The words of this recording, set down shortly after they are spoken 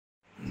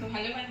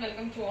Hello and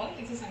welcome to all.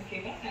 This is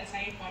Ankita,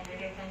 assigned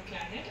moderator from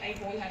Clernet. I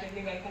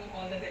wholeheartedly welcome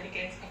all the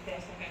delegates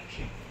across the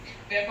country.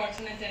 We are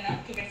fortunate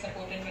enough to get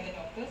supported by the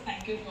doctors.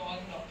 Thank you to all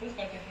the doctors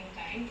for taking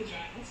time to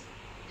join us.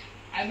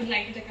 I would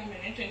like to take a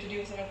minute to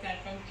introduce our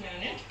platform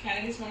Clernet.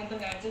 Clernet is one of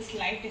the largest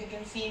live digital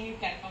CME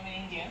platform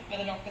in India where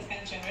the doctors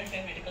can generate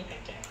their medical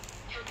data.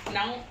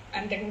 Now,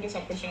 I am taking this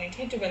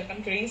opportunity to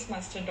welcome today's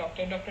Master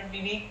Doctor, Dr.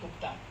 Vivek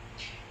Gupta.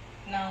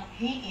 Now,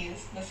 he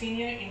is the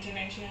Senior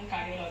Interventional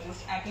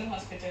Cardiologist, Apollo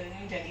Hospital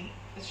in New Delhi,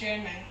 the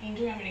Chairman,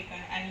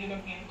 Indo-American and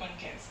European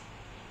Conclaves.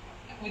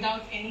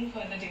 Without any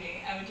further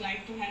delay, I would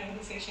like to hand over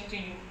the session to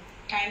you.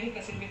 Kindly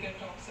proceed with your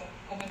talk, sir.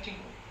 Over to you.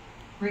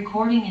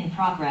 Recording in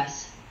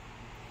progress.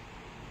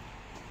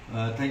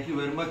 Thank you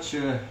very much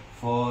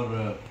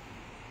for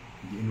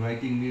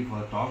inviting me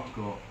for a talk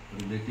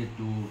related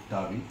to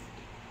TAVI.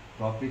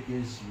 Topic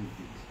is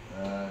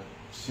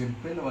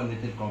simple or a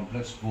little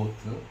complex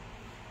both.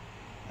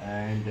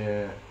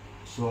 And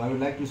so I would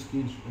like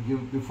to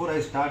before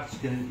I start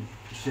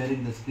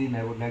sharing the screen,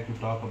 I would like to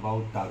talk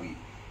about TAVI.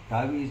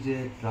 TAVI is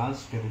a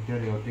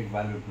transcatheter aortic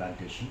valve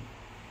implantation,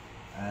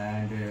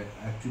 and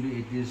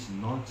actually it is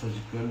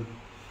non-surgical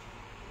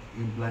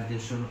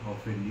implantation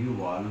of a new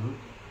valve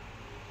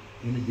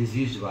in a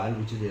diseased valve,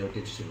 which is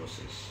aortic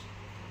stenosis.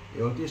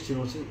 Aortic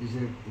stenosis is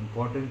an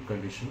important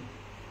condition.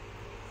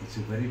 It's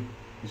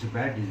a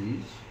bad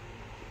disease,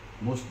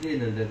 mostly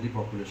in elderly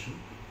population.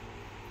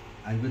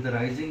 And with the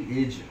rising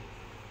age,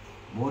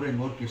 more and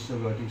more cases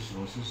of aortic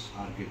stenosis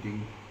are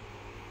getting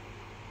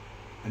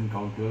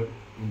encountered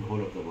in the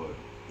whole of the world.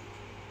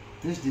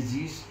 This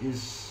disease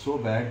is so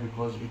bad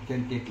because it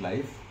can take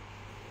life.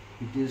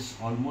 It is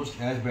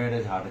almost as bad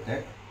as heart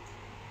attack.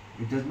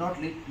 It does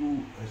not lead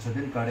to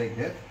sudden cardiac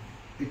death.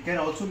 It can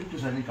also lead to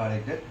sudden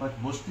cardiac death,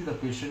 but mostly the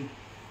patient,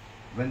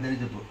 when there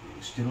is a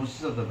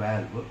stenosis of the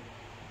valve,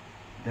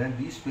 then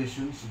these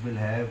patients will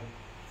have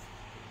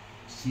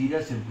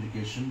serious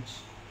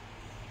implications.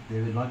 They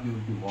will not be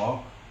able to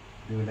walk,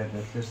 they will have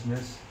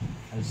breathlessness,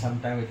 and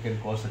sometimes it can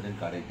cause sudden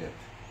cardiac death.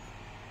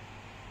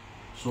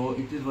 So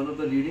it is one of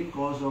the leading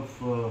cause of,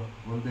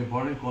 one of the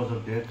important cause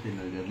of death in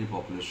the elderly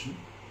population.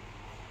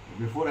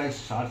 Before I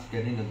start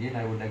scanning again,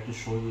 I would like to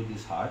show you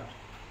this heart.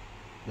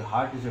 The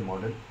heart is a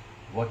model.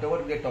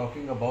 Whatever we are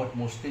talking about,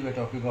 mostly we are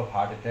talking of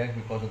heart attack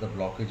because of the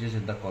blockages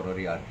in the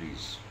coronary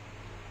arteries.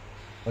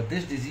 But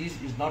this disease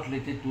is not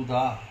related to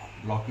the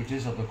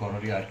blockages of the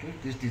coronary artery.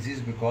 This disease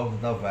because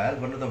of the valve,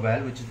 one of the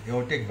valve, which is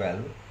aortic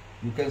valve.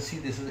 You can see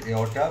this is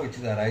aorta, which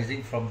is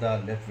arising from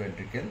the left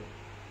ventricle.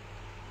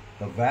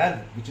 The valve,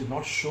 which is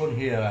not shown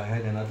here, I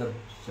had another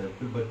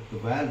sample, but the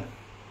valve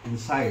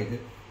inside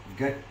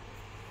get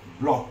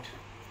blocked.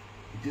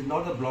 It is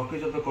not the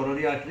blockage of the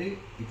coronary artery,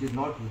 it is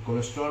not the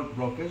cholesterol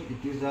blockage,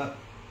 it is a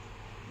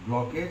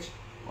blockage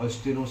or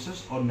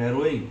stenosis or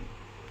narrowing.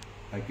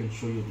 I can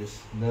show you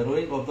this,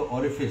 narrowing of the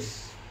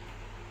orifice.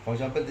 For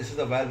example, this is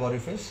the valve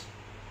orifice,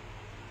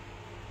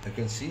 you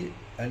can see,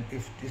 and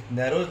if it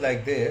narrows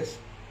like this,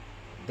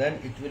 then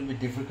it will be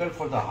difficult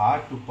for the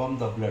heart to pump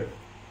the blood.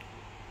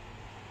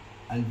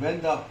 And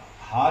when the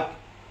heart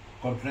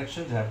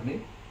contraction is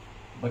happening,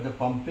 but the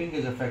pumping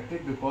is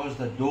affected because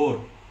the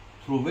door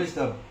through which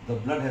the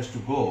blood has to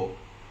go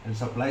and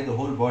supply the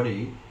whole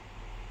body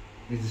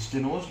is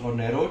stenosed or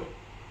narrowed,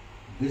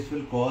 this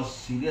will cause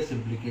serious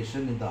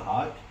implication in the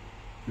heart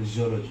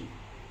physiology.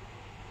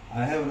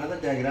 I have another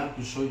diagram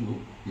to show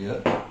you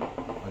here.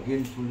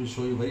 Again, it will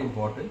show you very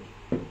important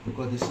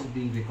because this is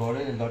being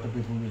recorded and a lot of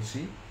people will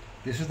see.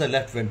 This is the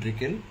left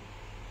ventricle.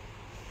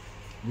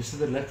 This is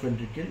the left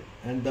ventricle,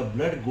 and the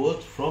blood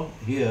goes from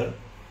here.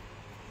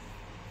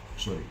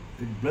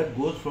 Blood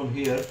goes from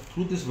here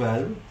through this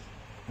valve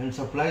and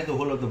supplies the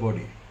whole of the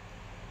body.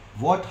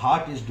 What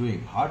heart is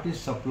doing? Heart is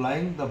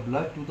supplying the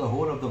blood to the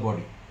whole of the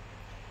body.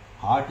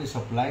 Heart is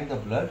supplying the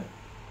blood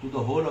to the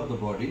whole of the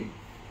body.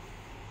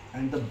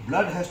 And the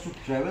blood has to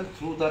travel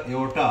through the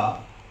aorta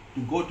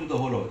to go to the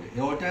whole of it.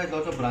 Aorta has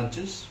lots of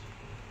branches.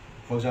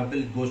 For example,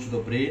 it goes to the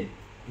brain,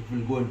 it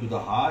will go into the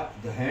heart,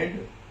 the hand,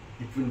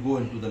 it will go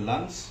into the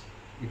lungs,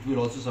 it will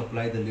also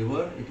supply the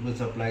liver, it will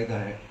supply the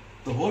head.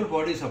 The whole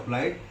body is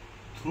supplied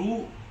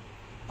through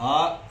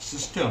a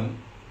system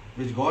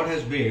which God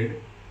has made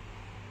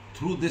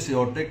through this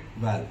aortic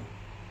valve.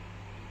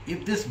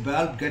 If this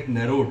valve gets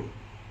narrowed,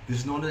 this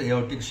is known as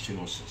aortic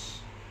stenosis.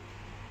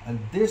 And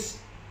this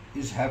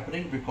is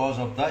happening because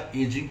of the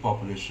aging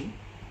population,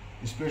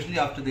 especially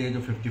after the age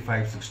of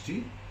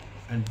 55-60,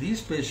 and these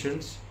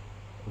patients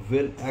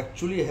will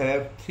actually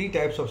have three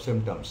types of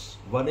symptoms.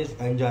 One is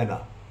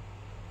angina,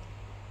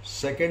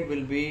 second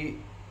will be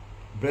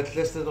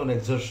breathlessness on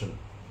exertion,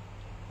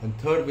 and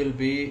third will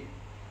be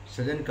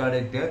sudden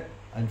cardiac death,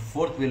 and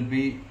fourth will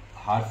be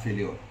heart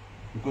failure,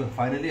 because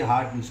finally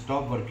heart will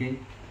stop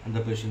working and the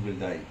patient will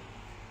die.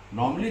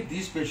 Normally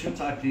these patients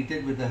are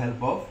treated with the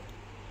help of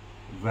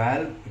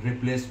valve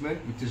replacement,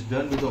 which is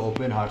done with the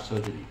open heart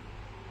surgery.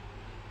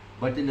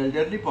 But in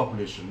elderly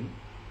population,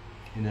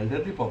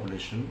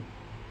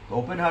 the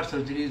open heart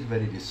surgery is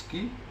very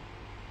risky,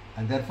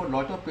 and therefore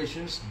lot of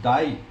patients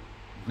die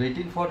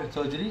waiting for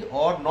surgery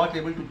or not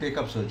able to take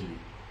up surgery.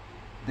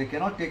 They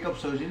cannot take up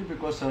surgery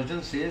because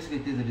surgeon says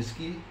it is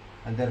risky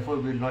and therefore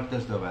we will not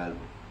touch the valve.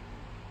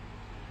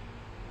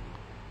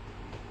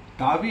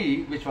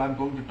 TAVI, which I am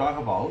going to talk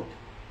about,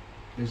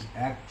 is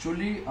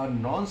actually a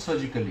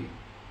non-surgically,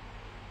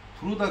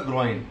 through the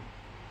groin,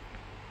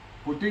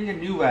 putting a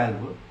new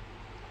valve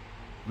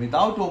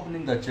without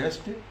opening the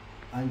chest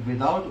and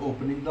without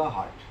opening the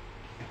heart.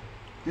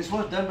 This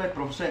was done by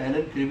Professor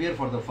Alan Crevier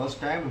for the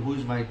first time, who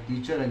is my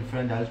teacher and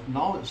friend. I'll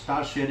now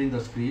start sharing the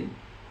screen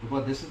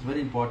because this is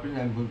very important.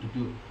 I'm going to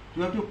do.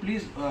 You have to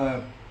please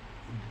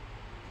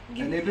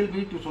enable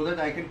me to so that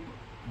I can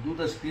do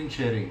the screen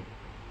sharing.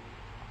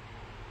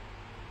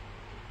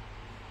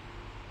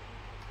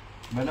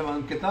 Madam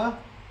Ankita?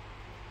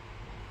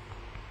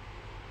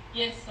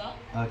 Yes, sir.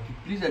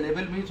 Please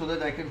enable me so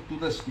that I can do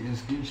the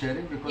screen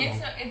sharing because. Yes,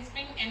 sir. It's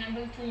been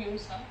enabled to you,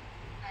 sir.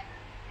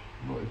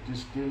 No, it is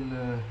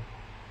still.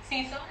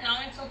 See, sir. Now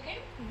it's okay.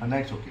 Now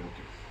it's okay.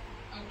 Okay.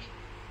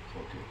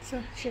 Okay.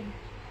 Sir, sure.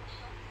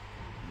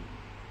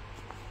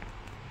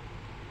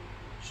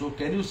 So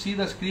can you see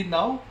the screen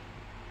now?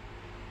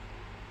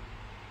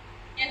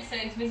 Yes, sir.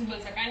 It's visible,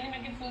 sir. Kindly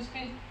make it full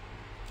screen.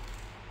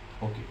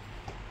 Okay.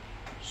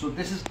 So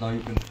this is now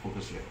you can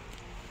focus here.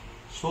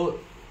 So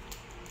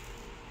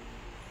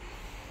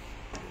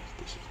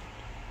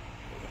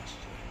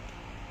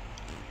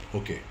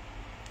okay.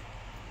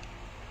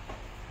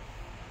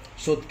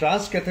 So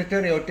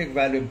transcatheter aortic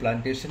valve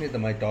implantation is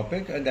my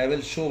topic, and I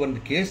will show one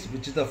case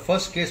which is the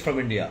first case from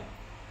India.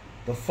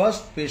 The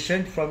first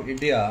patient from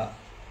India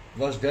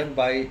was done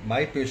by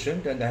my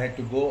patient and I had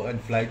to go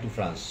and fly to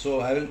France.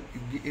 So I will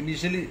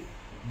initially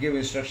give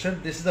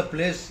instruction. This is the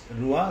place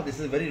Rouen. This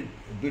is a very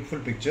beautiful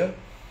picture.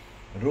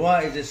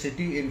 Rouen is a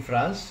city in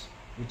France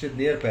which is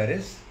near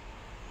Paris,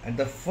 and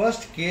the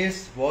first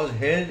case was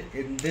held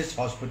in this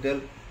hospital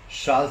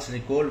Charles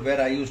Nicole,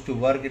 where I used to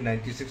work in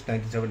 96,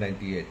 97,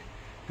 98.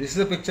 This is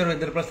a picture of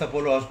Indraprasth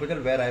Apollo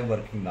Hospital where I am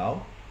working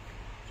now.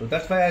 So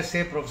that's why I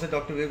say Professor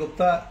Dr. Vivek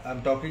Gupta. I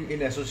am talking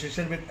in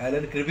association with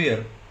Alan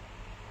Crevier,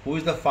 who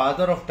is the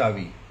father of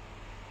TAVI.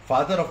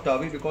 Father of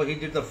TAVI because he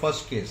did the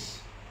first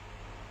case.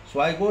 So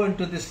I go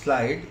into this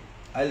slide.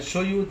 I'll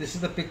show you, this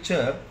is the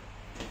picture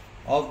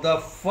of the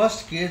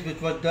first case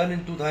which was done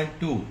in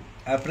 2002,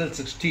 April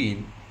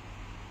 16.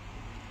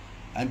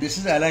 And this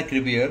is Alan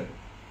Crevier.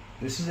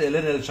 This is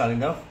Ellen L.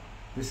 Sharinoff.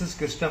 This is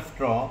Christophe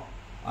Traw.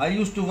 I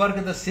used to work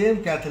in the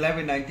same cath lab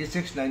in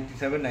 96,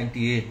 97,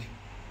 98.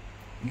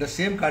 In the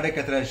same cardiac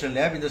catheterization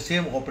lab, in the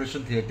same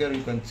operation theatre,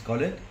 you can call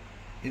it,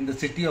 in the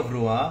city of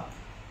Rouen,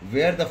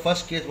 where the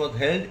first case was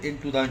held in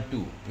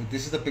 2002.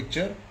 This is the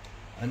picture.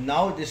 And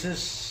now this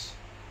is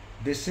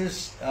 20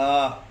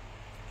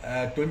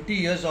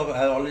 years of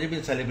has already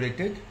been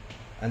celebrated,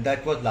 and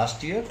that was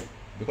last year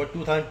because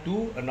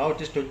 2002, and now it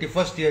is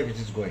 21st year which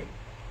is going.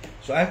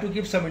 So I have to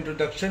give some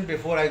introduction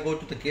before I go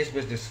to the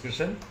case-based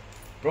discussion.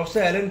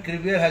 Professor Alan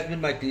Crevier has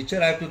been my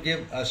teacher. I have to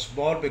give a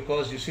small,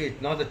 because you see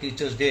it's not the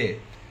teacher's day,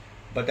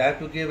 but I have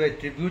to give a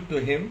tribute to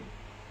him.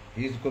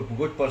 He is a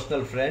good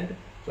personal friend.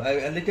 So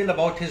a little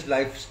about his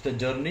life's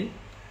journey,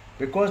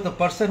 because the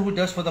person who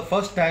does for the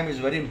first time is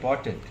very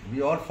important.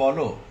 We all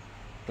follow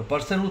the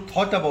person who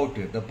thought about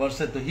it. The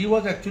person, so he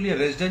was actually a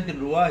resident in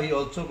Rouen. He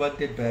also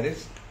worked in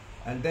Paris,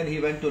 and then he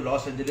went to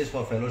Los Angeles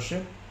for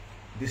fellowship.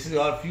 This is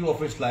a few of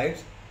his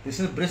slides. This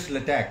is Brice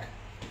Latac.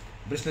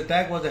 Brice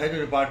Latac was the head of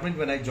the department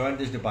when I joined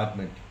this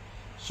department.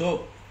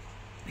 So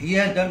he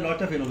has done a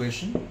lot of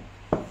innovation.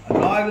 And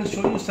now I will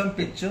show you some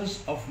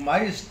pictures of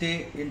my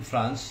stay in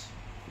France.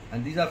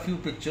 And these are few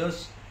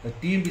pictures. The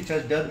team which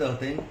has done the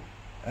thing.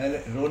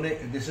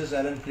 This is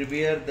Alan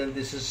Crevier, then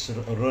this is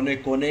Rone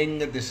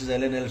Koning, this is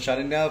Ellen L.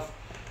 Sharinoff.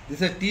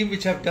 This is a team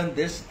which have done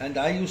this, and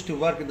I used to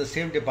work in the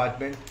same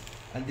department.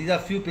 And these are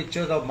few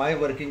pictures of my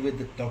working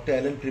with Dr.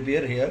 Alan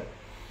Crevier here.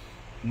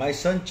 My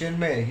son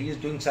Chinmay, he is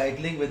doing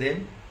cycling with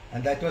him,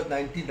 and that was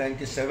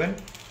 1997.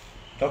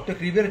 Dr.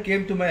 Crevier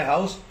came to my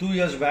house 2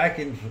 years back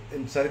in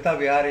Sarita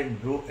Vihar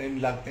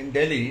in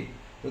Delhi.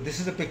 So this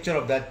is a picture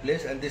of that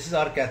place, and this is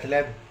our cath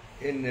lab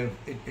in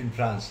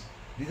France.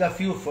 These are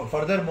few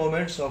further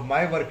moments of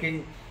my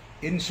working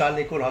in Charles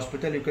Nicole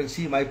Hospital. You can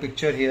see my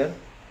picture here,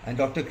 and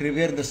Dr.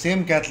 Crevier in the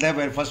same cath lab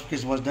where first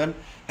case was done.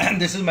 And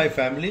this is my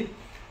family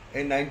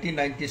in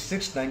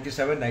 1996,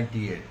 97,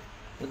 98.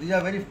 So these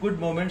are very good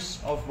moments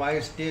of my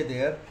stay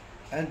there.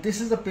 And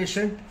this is the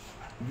patient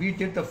we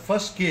did the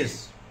first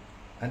case,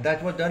 and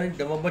that was done in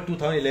November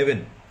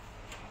 2011.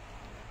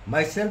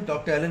 Myself,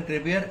 Dr. Alan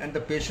Crevier, and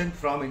the patient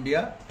from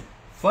India,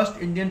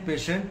 first Indian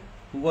patient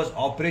who was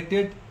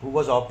operated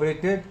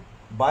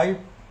by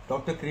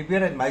Dr.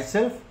 Crevier and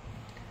myself.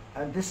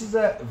 And this is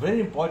a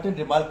very important,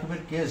 remarkable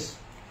case.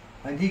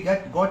 And he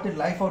got a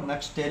life of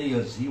next 10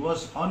 years. He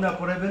was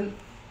unoperable.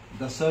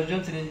 The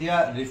surgeons in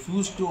India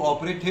refused to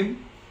operate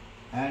him.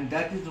 And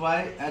that is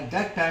why at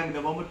that time,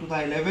 November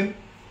 2011,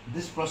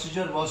 this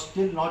procedure was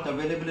still not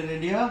available in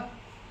India.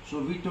 So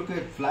we took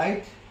a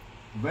flight,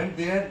 went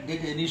there,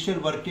 did initial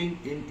working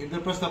in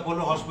Indraprasth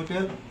Apollo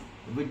Hospital,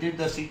 We did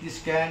the CT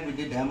scan, we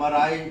did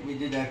MRI, we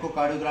did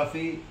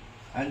echocardiography,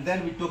 and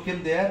then we took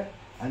him there,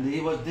 and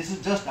this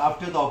is just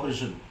after the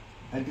operation,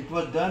 and it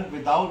was done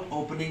without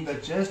opening the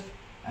chest,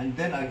 and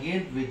then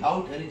again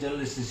without any general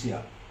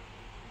anesthesia.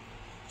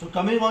 So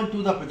coming on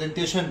to the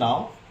presentation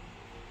now.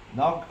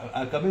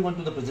 Coming on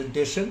to the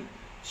presentation.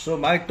 So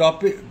my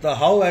topic,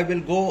 how I will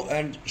go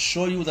and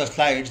show you the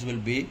slides will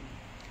be,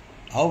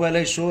 how will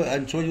I show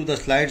you the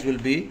slides will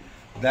be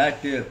that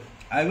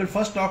I will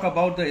first talk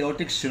about the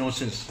aortic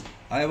stenosis.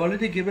 I have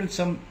already given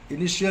some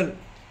initial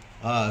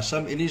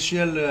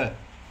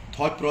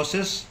thought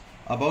process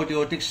about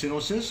aortic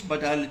stenosis,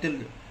 but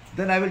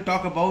then I will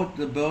talk about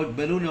the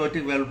balloon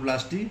aortic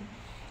valvuloplasty.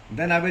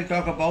 Then I will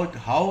talk about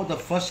how the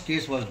first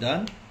case was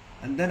done,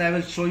 and then I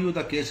will show you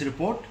the case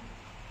report,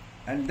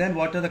 and then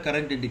what are the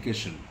current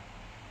indication.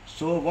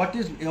 So what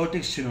is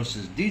aortic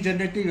stenosis?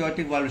 Degenerative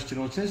aortic valve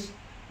stenosis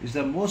is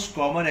the most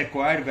common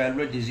acquired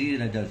valvular disease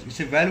in adults. It's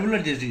a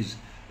valvular disease.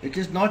 It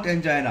is not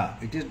angina.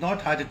 It is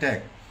not heart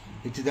attack.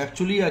 It is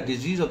actually a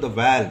disease of the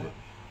valve.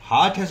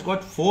 Heart has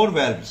got 4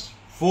 valves.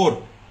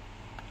 4.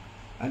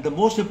 And the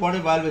most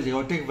important valve is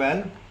aortic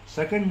valve.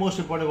 Second most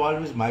important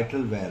valve is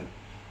mitral valve.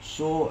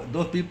 So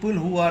those people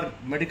who are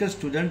medical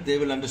students, they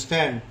will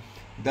understand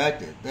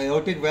that the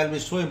aortic valve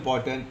is so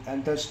important,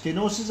 and the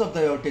stenosis of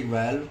the aortic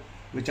valve,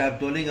 which I am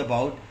telling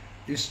about,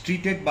 is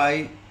treated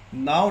by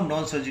now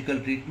non-surgical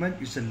treatment.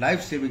 It's a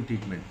life-saving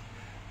treatment.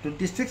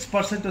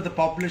 26% of the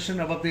population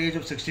above the age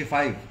of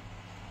 65,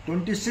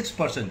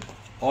 26%,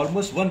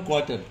 almost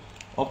 1/4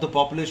 of the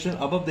population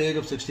above the age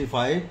of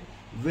 65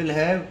 will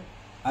have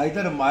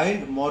either a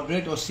mild,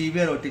 moderate or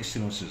severe aortic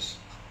stenosis.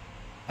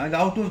 And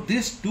out of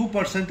this,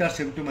 2% are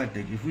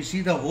symptomatic. If we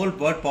see the whole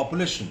world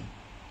population,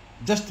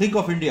 just think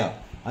of India,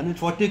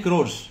 140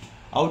 crores.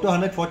 Out of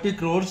 140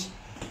 crores,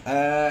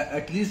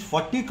 at least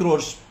 40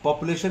 crores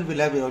population will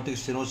have aortic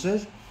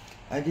stenosis.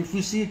 And if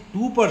we see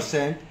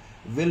 2%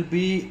 will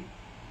be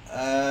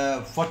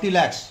 40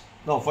 lakhs.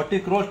 No, 40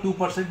 crores,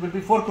 2% will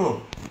be 4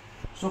 crore.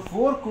 So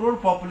 4 crore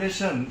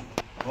population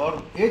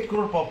or 8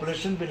 crore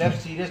population will have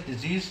serious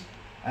disease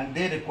and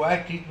they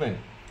require treatment.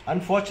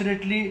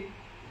 Unfortunately,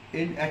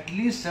 in at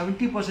least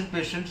 70%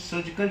 patients,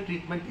 surgical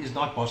treatment is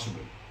not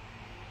possible.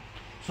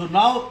 So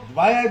now,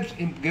 why I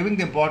am giving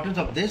the importance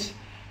of this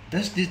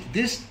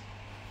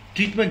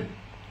treatment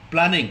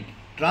planning,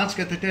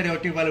 transcatheter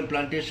aortic valve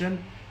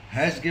implantation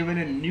has given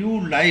a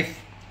new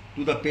life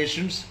to the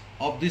patients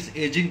of this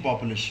aging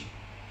population.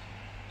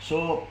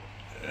 So,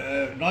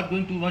 not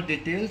going too much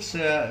details.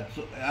 So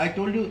I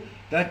told you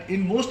that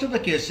in most of the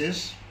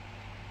cases,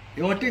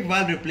 aortic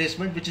valve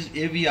replacement, which is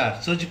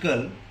AVR,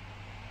 surgical,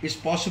 is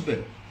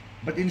possible.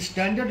 But in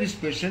standard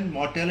risk patient,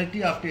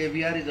 mortality after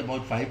AVR is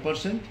about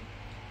 5%.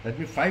 That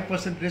means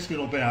 5% risk in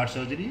open heart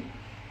surgery.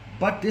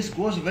 But this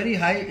goes very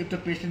high if the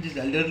patient is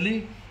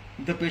elderly,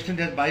 if the patient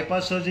has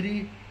bypass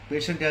surgery,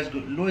 patient has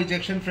low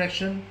ejection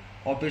fraction,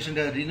 or patient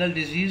has renal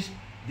disease.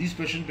 These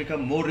patients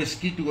become more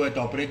risky to get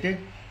operated.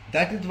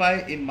 That is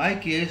why in my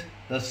case,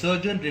 the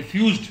surgeon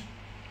refused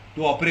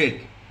to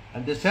operate.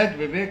 And they said,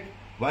 Vivek,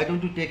 why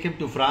don't you take him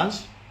to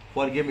France?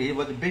 Forgive me, he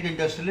was a big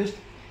industrialist.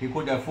 He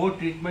could afford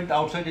treatment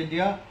outside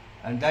India.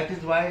 And that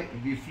is why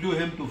we flew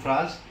him to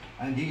France.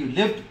 And he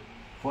lived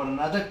for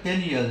another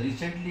 10 years.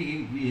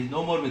 Recently, he is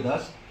no more with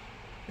us.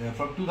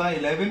 From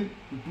 2011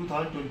 to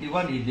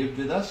 2021, he lived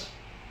with us.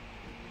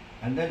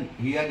 And then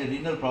he had a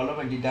renal problem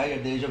and he died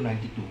at the age of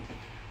 92.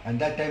 And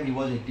that time he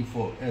was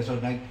 84.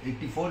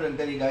 84 and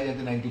then he died at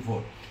the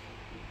 94.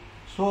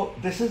 So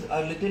this is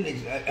a little,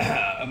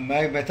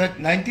 my method,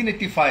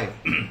 1985,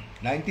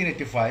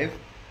 1985,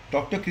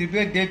 Dr.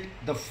 Krieger did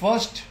the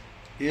first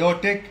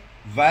aortic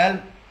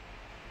balloon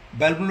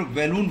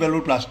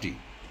valvuloplasty.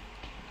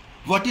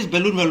 What is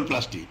balloon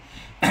valvuloplasty?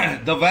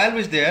 The valve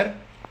is there,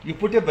 you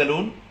put a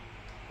balloon,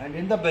 and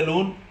in the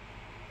balloon,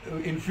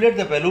 inflate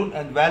the balloon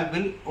and valve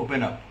will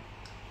open up.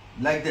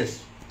 Like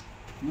this.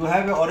 You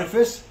have an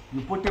orifice,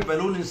 you put a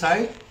balloon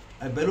inside,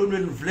 a balloon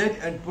will inflate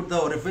and put the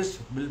orifice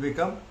will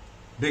become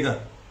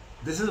bigger.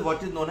 This is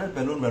what is known as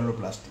balloon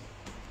valvuloplasty.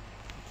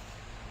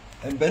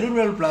 And balloon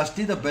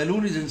valvuloplasty, the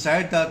balloon is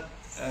inside the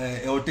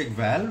aortic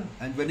valve,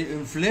 and when you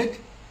inflate,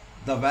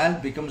 the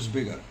valve becomes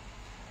bigger.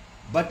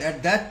 But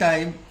at that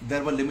time,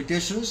 there were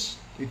limitations.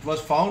 It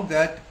was found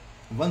that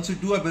once you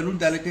do a balloon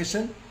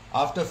dilatation,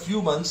 after a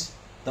few months,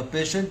 the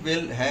patient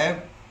will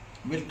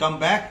come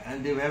back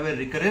and they will have a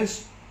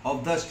recurrence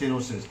of the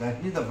stenosis.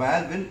 That means the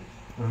valve will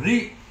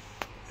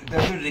there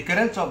will be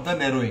recurrence of the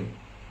narrowing.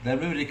 There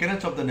will be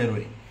recurrence of the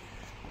narrowing.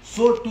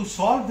 So to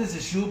solve this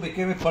issue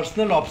became a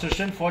personal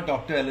obsession for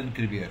Dr. Alan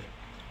Krieger.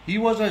 He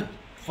was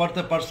for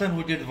the person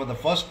who did it for the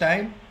first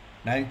time,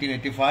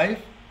 1985,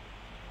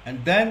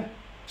 and then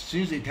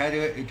since it had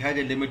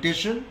a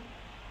limitation,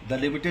 the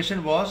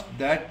limitation was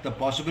that the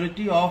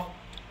possibility of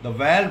the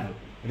valve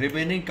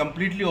remaining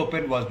completely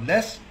open was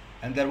less,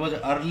 and there was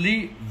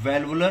early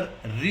valvular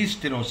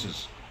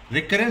restenosis,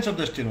 recurrence of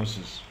the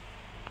stenosis,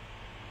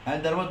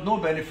 and there was no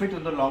benefit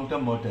in the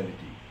long-term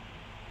mortality.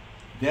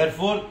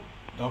 Therefore,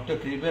 Dr.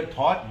 Krieger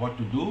thought what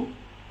to do.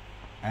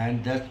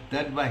 and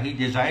that why he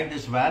designed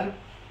this valve,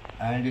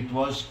 and it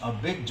was a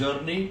big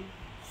journey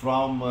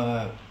from.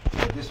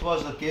 This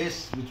was a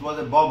case which was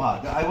a bomb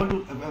heart. I want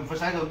to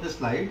emphasize on this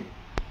slide.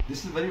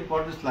 This is a very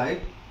important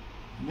slide.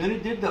 When he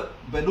did the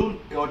balloon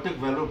aortic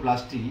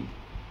valvuloplasty,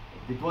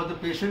 it was a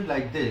patient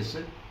like this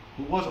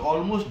who was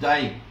almost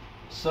dying.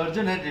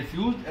 Surgeon had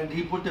refused, and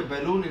he put a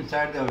balloon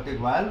inside the aortic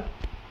valve,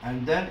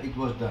 and then it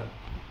was done.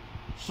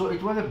 So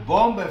it was a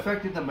bomb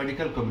effect in the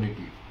medical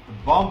community.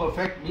 A bomb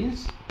effect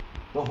means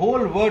the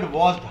whole world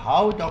watched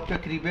how Dr.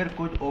 Kreber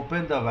could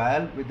open the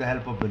valve with the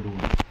help of balloon.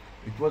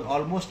 It was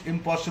almost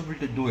impossible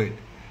to do it.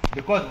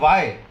 Because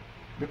why?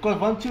 Because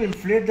once you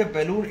inflate the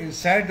balloon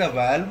inside the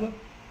valve,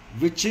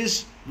 which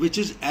is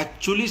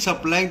actually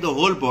supplying the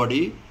whole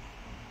body,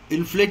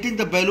 inflating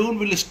the balloon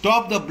will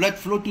stop the blood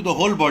flow to the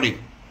whole body.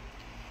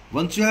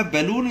 Once you have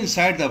balloon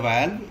inside the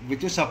valve,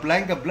 which is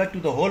supplying the blood to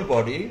the whole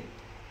body,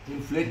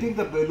 inflating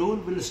the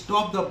balloon will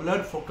stop the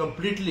blood for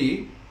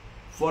completely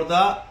for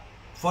that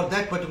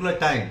particular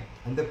time,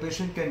 and the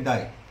patient can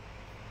die.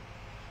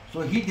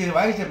 So he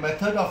devised a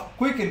method of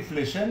quick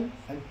inflation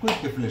and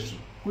quick deflation.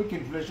 Quick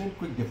inflation,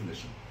 quick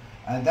deflation.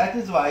 And that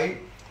is why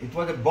it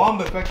was a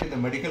bomb effect in the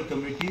medical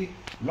community.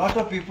 Lot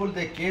of people,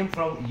 they came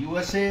from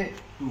USA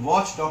to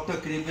watch Dr.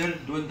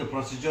 Kreber doing the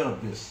procedure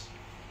of this.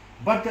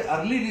 But the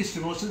early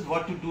restenosis,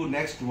 what to do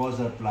next was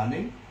their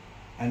planning.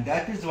 And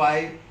that is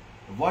why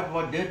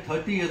what did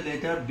 30 years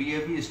later,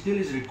 BAV still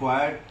is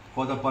required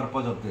for the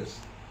purpose of this.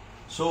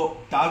 So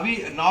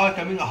TAVI now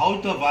coming,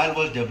 how the valve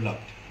was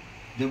developed.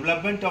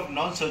 Development of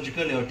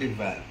non-surgical aortic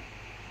valve.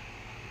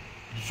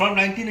 From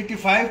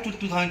 1985 to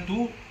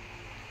 2002,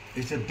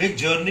 it's a big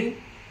journey,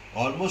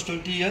 almost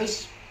 20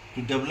 years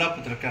to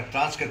develop the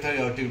transcatheter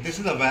aortic. This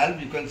is the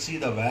valve, you can see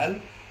the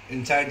valve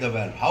inside the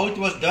valve. How it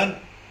was done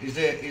is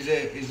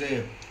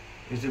a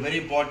very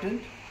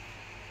important.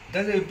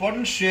 There's an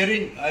important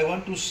sharing I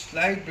want to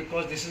slide,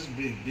 because this is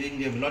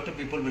being a lot of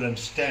people will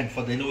understand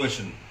for the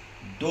innovation.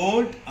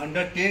 Don't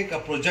undertake a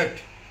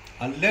project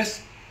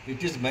unless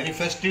it is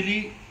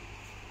manifestly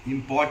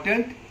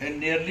important and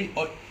nearly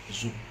or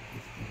zoom.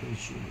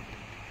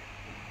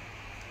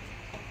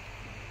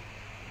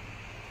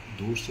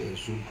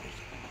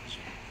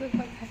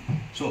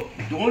 So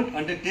don't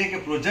undertake a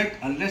project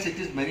unless it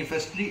is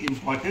manifestly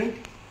important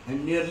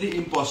and nearly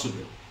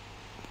impossible.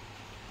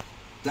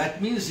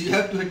 That means you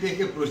have to take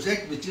a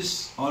project which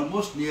is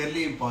almost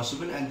nearly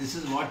impossible, and this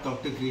is what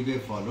Dr. Kreber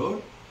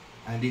followed,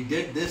 and he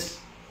did this.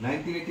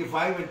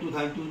 1985 and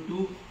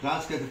 2002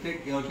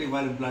 transcatheter aortic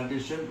valve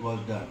implantation was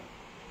done.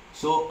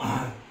 So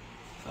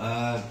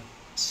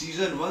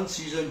season 1,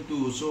 season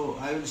 2. So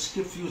I will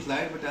skip few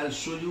slides, but I will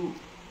show you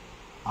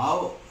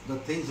how the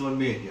things were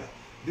made here.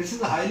 This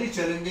is a highly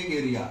challenging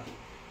area.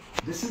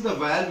 This is the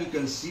valve, you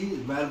can see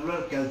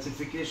valvular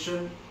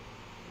calcification.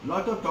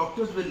 Lot of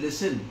doctors will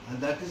listen, and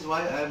that is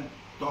why I am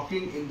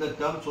talking in the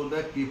term so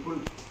that people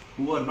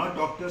who are not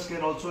doctors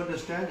can also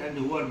understand, and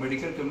who are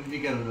medical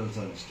community can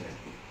also understand.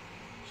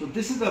 So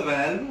this is the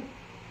valve,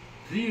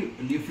 3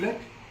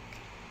 leaflet.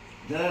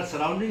 There are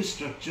surrounding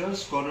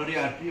structures, coronary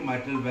artery,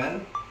 mitral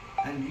valve,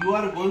 and you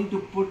are going to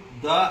put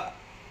the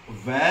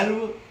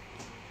valve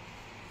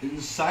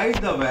inside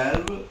the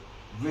valve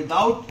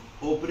without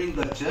opening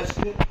the chest.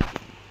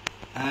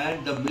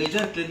 And the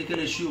major clinical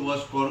issue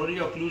was coronary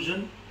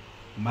occlusion,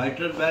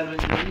 mitral valve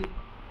injury,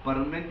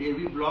 permanent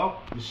AV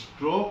block,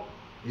 stroke,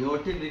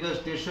 aortic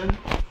regurgitation.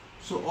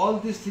 So all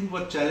these things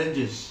were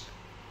challenges.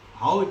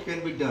 How it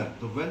can be done.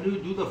 So when you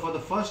do for the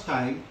first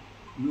time,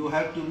 you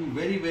have to be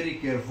very, very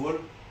careful,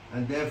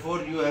 and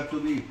therefore you have to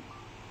be.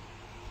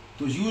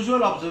 The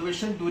usual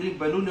observation during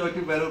balloon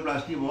aortic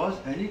valvuloplasty was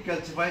any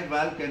calcified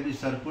valve can be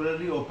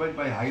circularly opened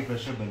by high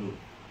pressure balloon.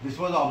 This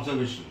was the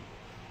observation.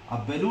 A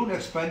balloon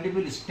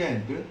expandable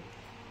stent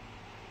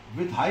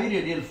with high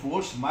radial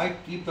force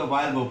might keep the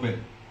valve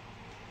open.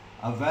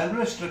 A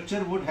valvular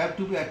structure would have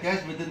to be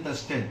attached within the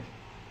stent.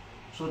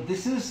 So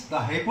this is the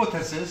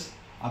hypothesis.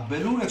 A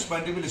balloon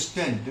expandable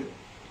stent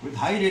with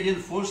high radial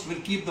force will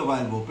keep the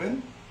valve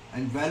open,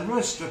 and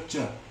valvular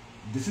structure,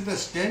 this is the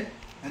stent,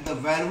 and the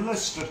valvular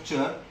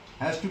structure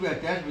has to be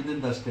attached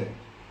within the stent.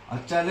 A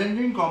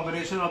challenging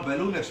combination of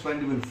balloon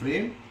expandable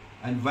frame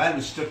and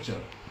valve structure.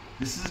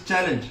 This is a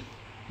challenge.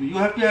 So you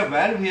have to have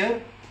valve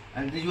here,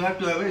 and you have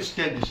to have a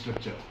stent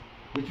structure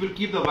which will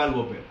keep the valve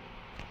open.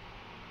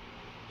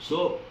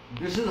 So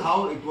this is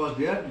how it was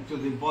there. It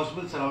was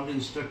impossible.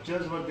 Surrounding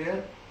structures were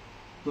there.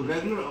 So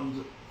regular.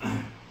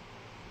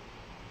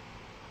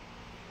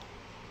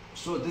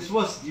 So this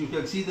was, you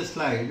can see the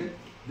slide.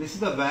 This is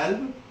the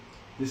valve.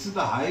 This is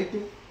the height.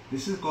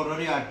 This is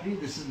coronary artery.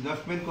 This is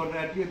left main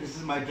coronary artery. And this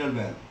is mitral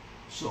valve.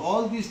 So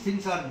all these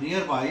things are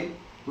nearby.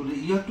 So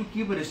you have to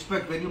keep a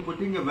respect when you're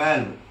putting a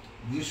valve.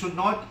 You should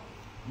not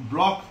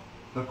block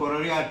the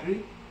coronary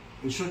artery.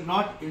 It should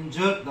not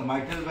injure the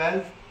mitral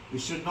valve.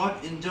 It should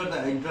not injure the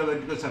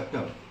intraventricular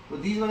septum. So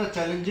these are the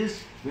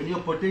challenges when you're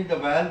putting the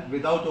valve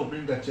without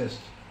opening the chest.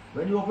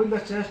 When you open the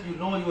chest, you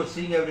know you are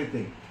seeing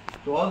everything.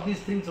 So all these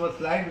things were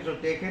slides which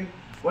were taken.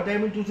 What I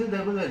mean to say,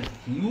 there was a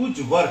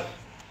huge work.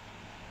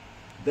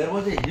 there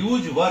was a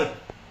huge work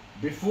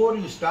before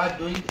you start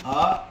doing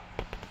a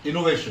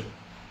innovation.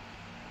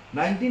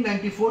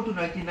 1994 to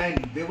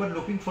 99, they were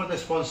looking for the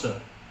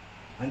sponsor,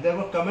 and there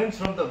were comments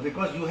from the,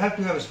 because you have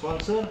to have a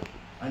sponsor,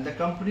 and the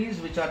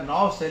companies which are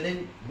now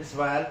selling this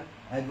valve,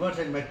 Edwards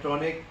and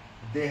Medtronic,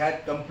 they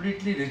had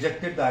completely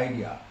rejected the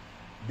idea.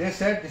 They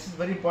said, this is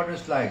very important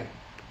slide.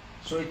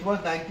 So it was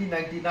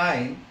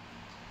 1999,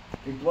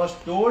 it was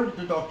told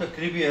to Dr.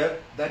 Crevier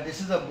that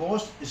this is the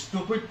most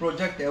stupid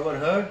project ever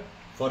heard,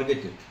 forget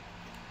it.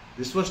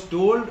 This was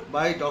told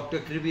by Dr.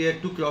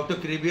 Crevier to Dr.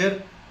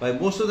 Crevier by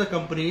most of the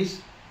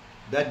companies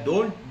that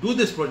don't do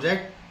this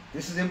project,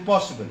 this is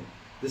impossible.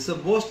 This is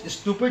the most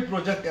stupid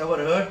project ever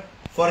heard,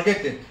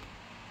 forget it.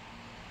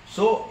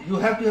 So you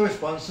have to have a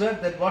sponsor.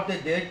 That what they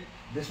did,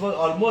 this was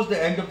almost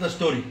the end of the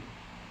story.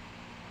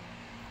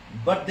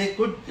 But they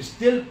could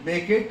still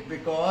make it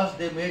because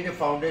they made a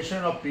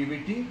foundation of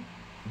PVT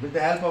with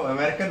the help of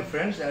American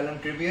friends, Alan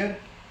Crevier,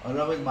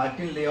 along with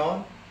Martin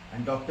Leon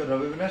and Dr.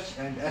 Ravivinas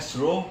and S.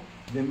 Rowe.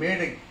 They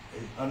made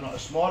a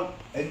small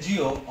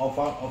NGO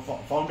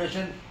of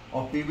foundation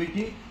of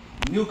PVT.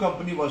 New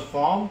company was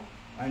formed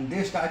and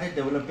they started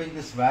developing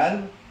this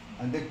valve,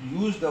 and they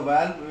used the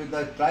valve with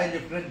the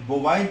tri-different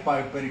bovine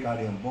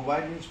pericardium.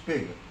 Bovine means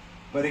pig.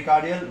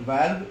 Pericardial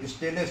valve,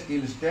 stainless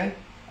steel stent,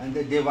 and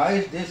they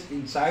devised this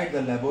inside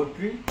the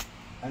laboratory,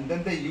 and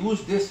then they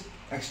used this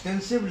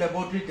extensive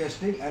laboratory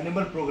testing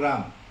animal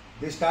program.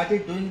 They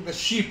started doing the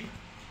sheep.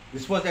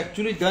 This was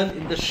actually done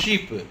in the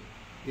sheep.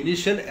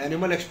 Initial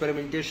animal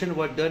experimentation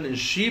was done in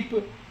sheep,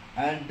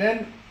 and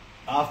then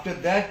after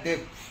that they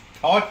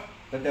thought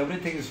that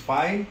everything is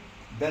fine.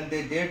 Then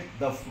they did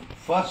the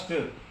first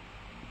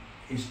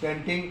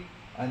stenting,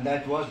 and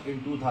that was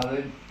in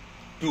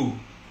 2002.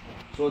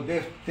 So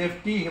the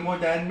safety,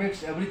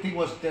 hemodynamics, everything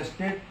was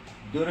tested,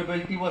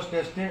 durability was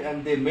tested,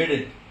 and they made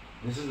it.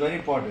 This is very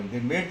important.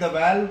 They made the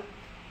valve.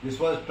 This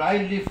was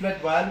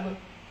tri-leaflet valve,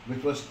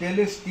 which was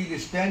stainless steel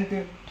stent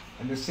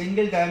and a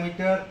single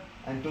diameter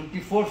and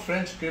 24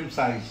 French crimp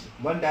size.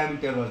 One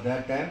diameter was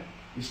that time.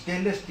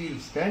 Stainless steel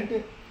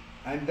stent,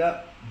 and the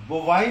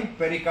bovine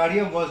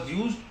pericardium was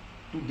used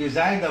to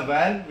design the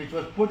valve, which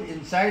was put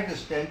inside the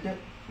stent.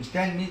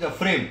 Stent means a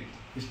frame.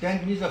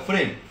 Stent means a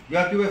frame. You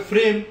have to have a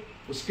frame.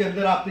 Uske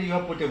andar aapne you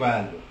have put a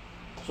valve.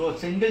 So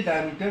single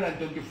diameter and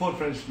 24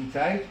 French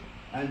size,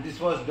 and this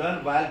was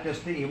done. Valve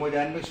testing,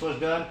 hemodynamics was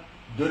done,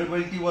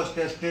 durability was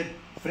tested,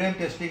 frame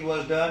testing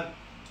was done,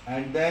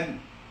 and then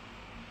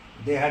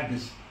they had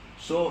this.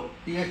 So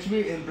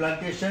THV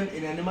implantation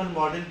in animal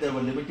model, there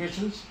were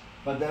limitations,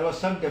 but there was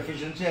some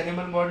deficiency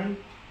animal model.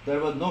 There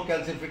was no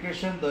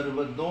calcification, there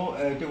was no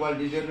aortic valve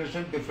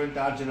degeneration, different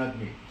arch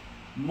anatomy.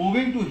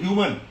 Moving to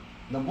human,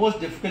 the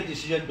most difficult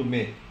decision to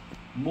make.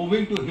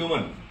 Moving to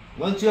human.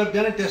 Once you have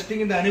done a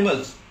testing in the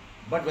animals,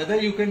 but whether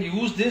you can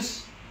use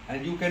this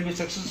and you can be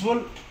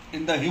successful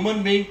in the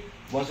human being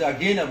was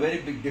again a very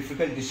big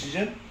difficult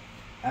decision,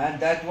 and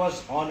that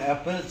was on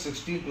April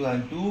 16,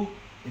 2002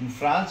 in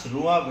France,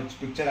 Rouen, which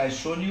picture I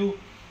shown you.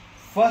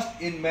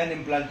 First in man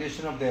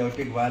implantation of the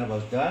aortic valve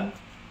was done,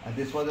 and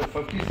this was a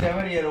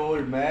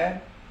 57-year-old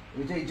man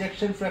with an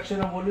ejection fraction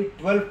of only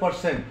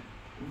 12%.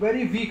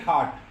 Very weak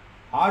heart.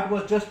 Heart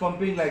was just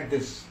pumping like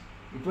this.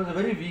 It was a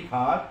very weak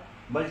heart,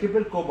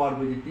 multiple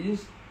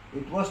comorbidities.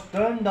 It was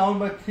turned down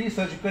by 3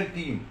 surgical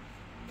team.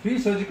 3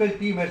 surgical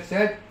team had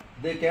said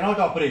they cannot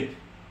operate.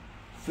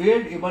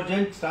 Failed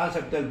emergent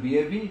transcatheter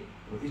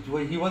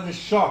BAV. He was in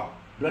shock.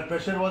 Blood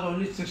pressure was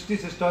only 60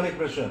 systolic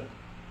pressure.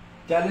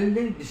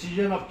 Challenging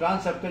decision of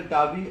transcatheter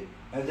TAVI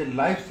as a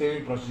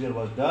life-saving procedure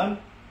was done,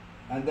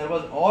 and there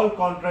was all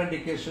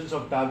contraindications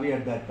of TAVI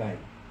at that time.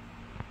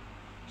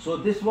 So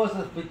this was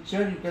a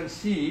picture you can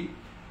see.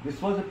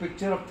 This was a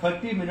picture of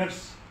 30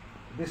 minutes.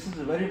 This is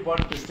a very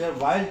important picture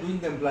while doing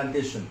the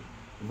implantation.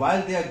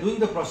 While they are doing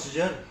the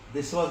procedure,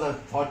 this was a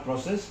thought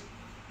process.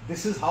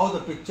 This is how the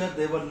picture,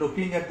 they were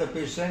looking at the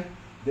patient,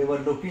 they were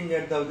looking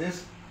at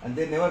this, and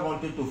they never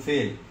wanted to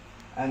fail.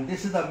 And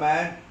this is the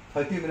man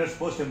 30 minutes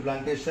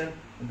post-implantation,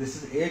 and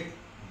this is 8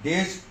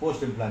 days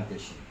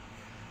post-implantation.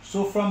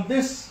 So from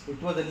this,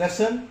 it was a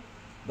lesson.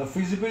 The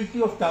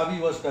feasibility of TAVI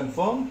was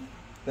confirmed.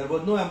 There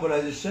was no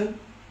embolization,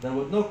 there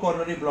was no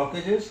coronary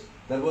blockages,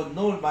 there was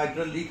no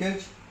mitral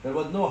leakage, there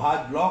was no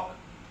heart block,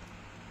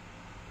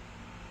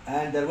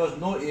 and there was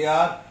no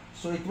AR.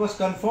 So it was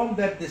confirmed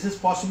that this is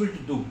possible to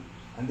do.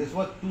 And this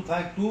was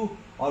 2002,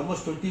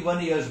 almost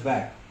 21 years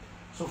back.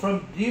 So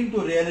from dream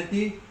to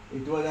reality,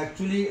 it was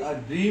actually a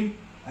dream,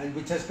 and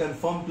which has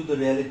confirmed to the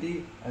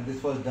reality, and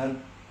this was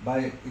done by,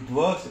 it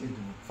works.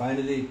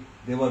 Finally,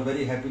 they were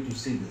very happy to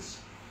see this.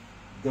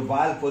 The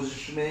valve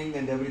positioning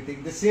and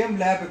everything. The same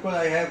lab, because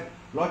I have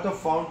lot of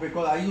found,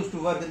 because I used to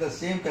work in the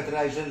same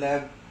catheterization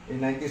lab in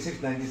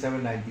 96,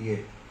 97,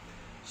 98.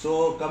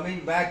 So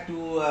coming back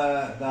to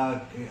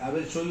I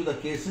will show you the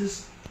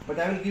cases, but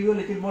I will give you a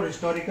little more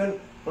historical.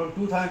 From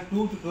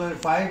 2002 to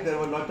 2005, there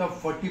were a lot of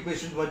 40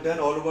 patients were done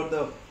all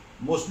over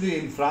mostly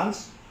in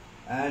France,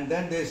 and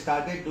then they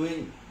started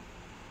doing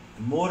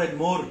more and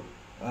more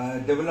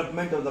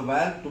development of the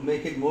valve to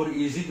make it more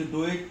easy to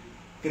do it.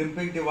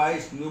 crimping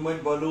device,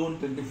 Newman balloon,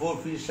 24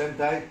 feet strength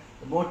height,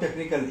 more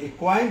technical.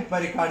 Equine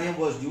pericardium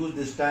was used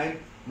this time,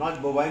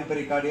 not bovine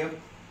pericardium.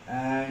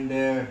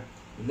 And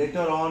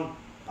later on,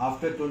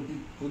 after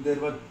 22, there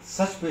were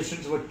such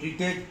patients were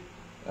treated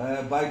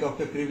by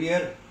Dr.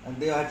 Crivier, and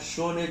they had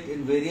shown it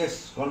in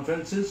various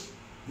conferences.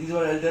 These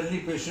were elderly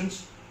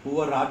patients who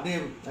were hardly,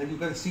 and you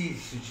can see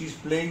she's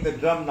playing the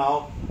drum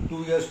now,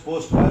 2 years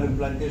post-valve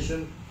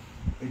implantation,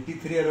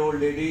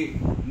 83-year-old lady,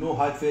 no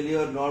heart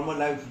failure, normal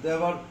life. There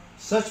were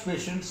such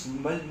patients,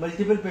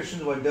 multiple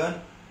patients were done,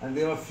 and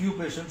there were few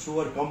patients who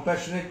were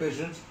compassionate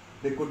patients.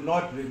 They could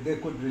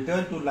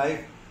return to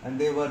life, and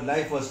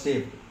life was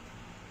saved.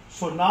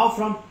 So now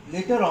from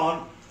later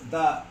on,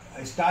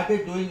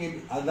 started doing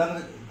in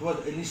other, it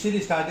was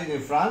initially started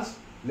in France,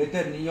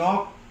 later New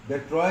York,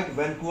 Detroit,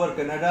 Vancouver,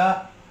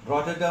 Canada,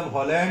 Rotterdam,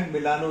 Holland,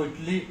 Milano,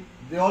 Italy.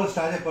 They all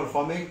started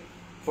performing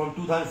from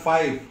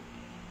 2005.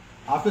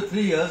 After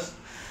 3 years,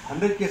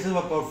 100 cases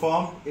were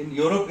performed in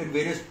Europe in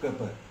various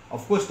papers.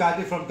 Of course,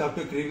 started from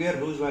Dr. Crivier,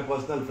 who is my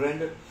personal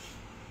friend.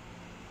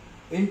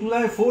 In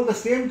 2004, the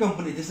same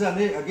company, this is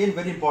again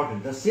very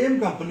important, the same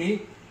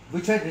company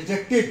which had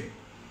rejected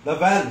the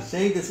valve,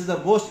 saying this is the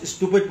most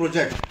stupid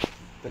project.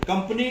 The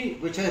company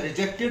which had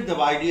rejected the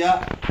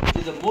idea, which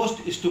is the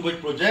most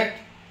stupid project,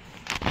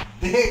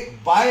 they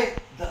buy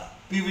the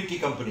PVT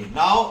company.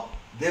 Now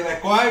they've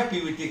acquired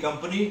PVT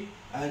company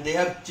and they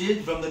have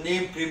changed from the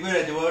name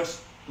Crivier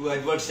Edwards to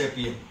Edwards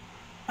Sapien.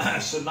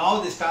 So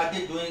now they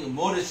started doing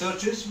more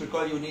researches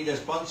because you need a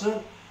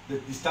sponsor. They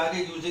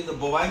started using the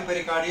bovine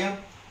pericardium,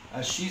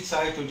 sheath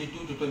size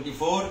 22 to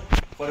 24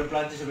 for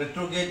implantation.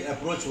 Retrograde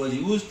approach was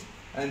used,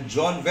 and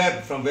John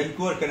Webb from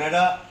Vancouver,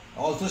 Canada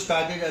also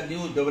started a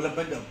new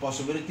development of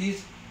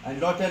possibilities,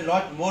 and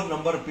lot more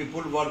number of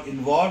people were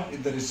involved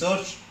in the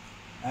research,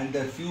 and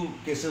a few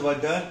cases were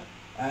done.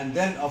 And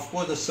then of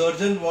course the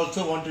surgeon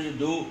also wanted to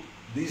do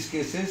these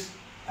cases,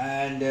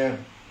 and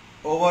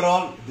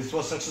overall this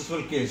was a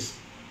successful case.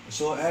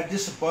 So at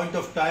this point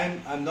of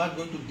time, I'm not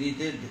going to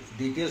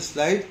detail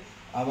slide.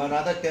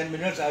 Another 10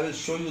 minutes I will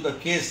show you the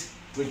case,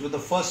 which was the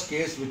first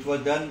case which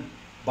was done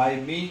by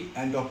me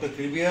and Dr.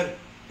 Crivier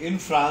in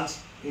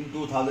France in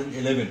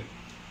 2011.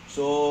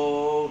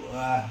 So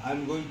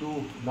I'm going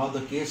to now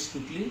the case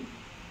quickly.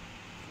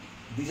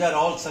 These are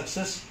all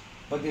success,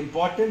 but the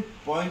important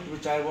point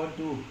which I want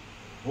to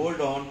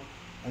hold on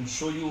and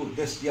show you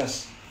this.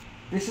 Yes,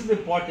 this is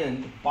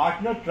important.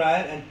 Partner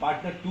trial and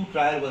partner 2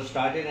 trial was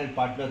started, and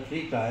partner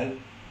 3 trial.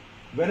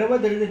 Whenever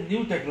there is a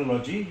new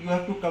technology, you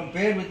have to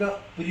compare with the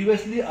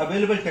previously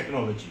available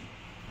technology.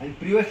 And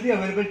previously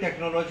available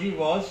technology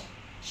was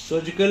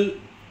surgically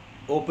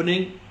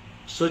open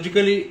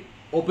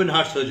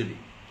heart surgery.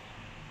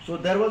 So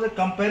there was a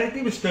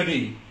comparative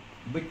study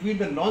between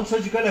the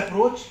non-surgical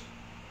approach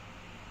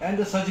and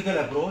the surgical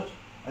approach,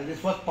 and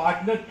this was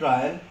partner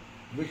trial,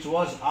 which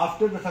was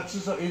after the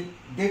success of it.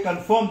 They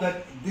confirmed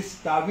that this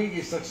TAVI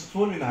is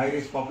successful in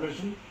high-risk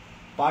population.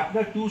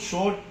 Partner 2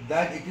 showed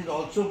that it is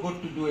also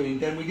good to do in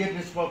intermediate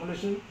risk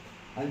population,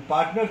 and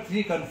partner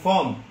 3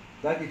 confirmed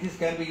that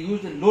can be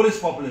used in low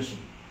risk population.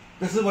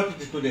 This is what it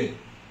is today.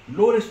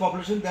 Low risk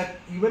population, that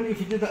even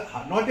if it is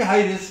not a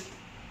high risk,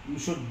 you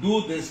should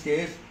do this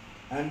case,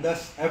 and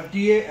thus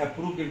FDA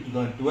approved in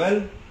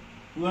 2012.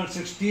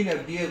 2016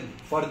 FDA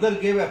further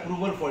gave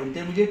approval for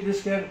intermediate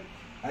risk,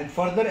 and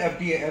further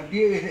FDA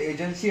is an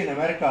agency in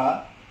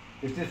America,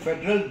 it is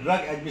Federal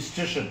Drug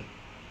Administration,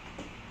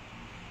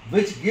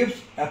 which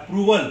gives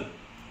approval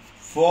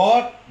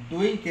for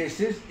doing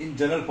cases in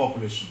general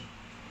population.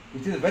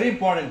 It is a very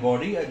important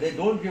body, and they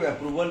don't give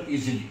approval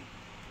easily.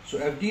 So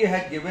FDA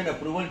had given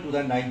approval in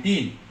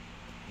 2019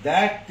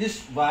 that this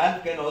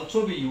valve can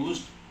also be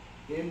used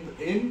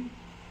in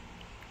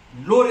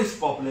low risk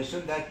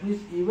population. That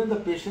means even the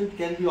patient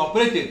can be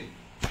operated.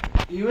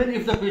 Even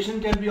if the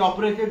patient can be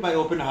operated by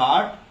open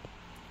heart,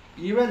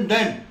 even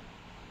then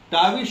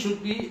TAVI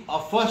should be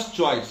a first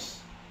choice.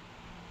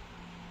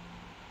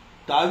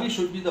 TAVI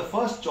should be the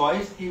first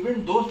choice,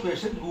 even those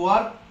patients who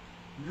are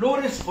low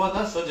risk for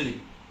the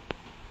surgery.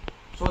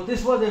 So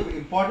this was an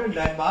important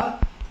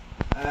landmark,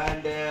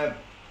 and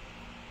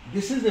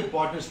this is the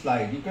important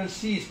slide. You can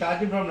see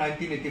starting from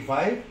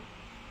 1985.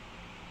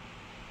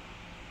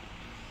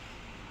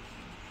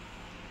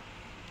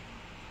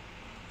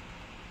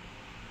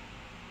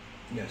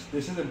 Yes,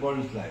 this is an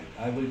important slide.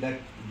 I will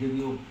give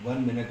you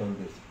 1 minute on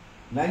this.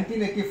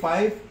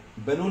 1985,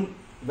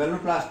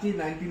 valvuloplasty,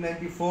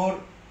 1994,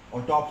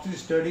 autopsy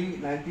study,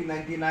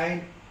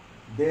 1999,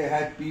 they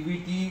had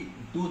PVT,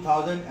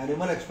 2000,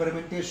 animal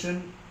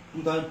experimentation,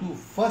 2002,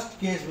 first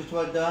case which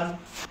was done,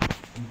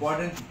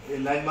 important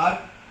landmark,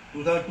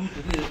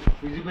 2002,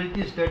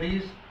 feasibility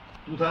studies,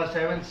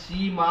 2007,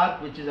 CE mark,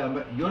 which is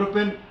a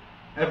European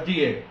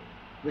FDA,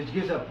 which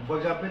gives, for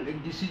example,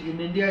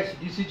 in India it's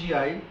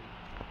DCGI,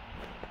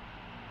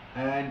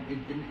 and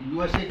in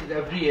USA it is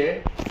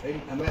FDA,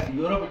 in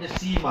Europe it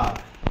is CE mark,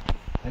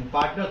 and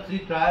partner 3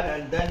 trial,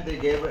 and then they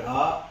gave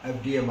a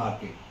FDA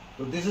marking.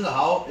 So this is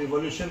how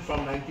evolution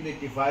from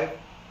 1985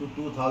 to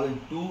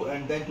 2002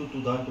 and then to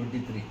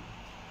 2023.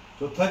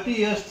 So 30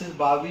 years since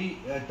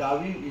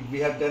TAVI, we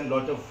have done a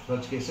lot of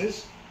such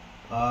cases.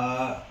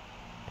 Now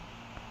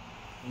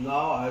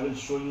I will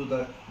show you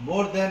the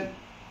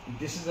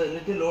this is a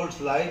little old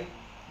slide,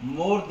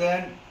 more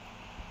than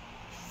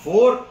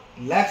 4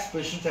 lakhs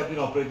patients have been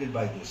operated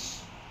by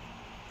this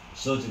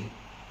surgery.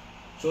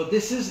 So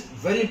this is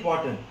very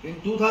important.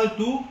 In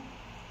 2002,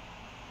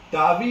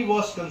 TAVI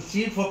was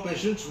conceived for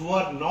patients who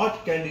are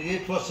not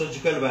candidate for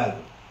surgical valve.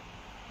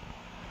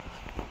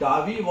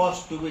 TAVI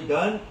was to be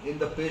done in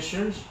the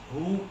patients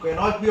who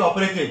cannot be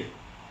operated.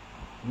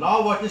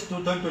 Now what is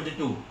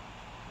 2022?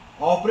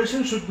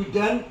 Operation should be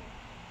done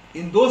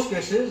in those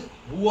cases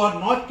who are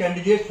not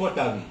candidates for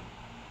TAVI.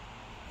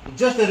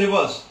 Just the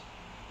reverse.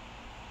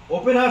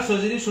 Open heart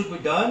surgery should be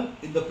done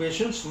in the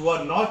patients who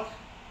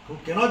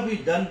cannot be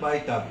done by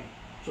TAVI.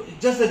 So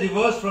it's just the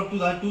reverse from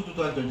 2002 to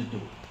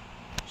 2022.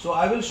 So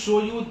I will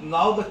show you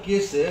now the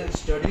case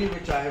study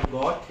which I have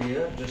got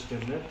here. Just a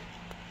minute.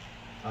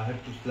 I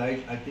have to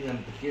slide. I think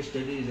the case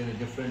study is in a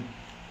different.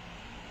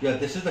 Yeah,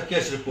 this is the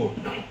case report.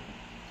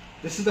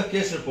 This is the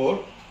case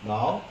report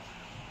now.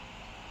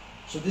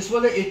 So this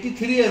was an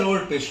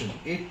 83-year-old patient,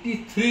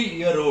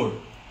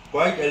 83-year-old,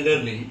 quite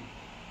elderly,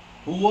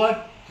 who was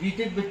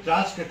treated with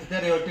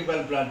transcatheter aortic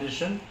valve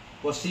implantation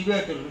for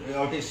severe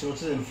aortic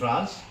stenosis in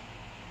France.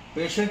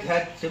 Patient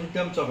had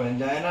symptoms of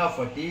angina,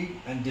 fatigue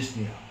and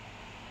dyspnea.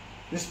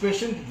 This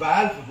patient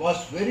valve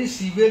was very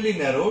severely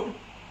narrowed.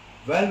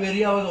 Valve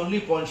area was only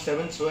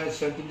 0.7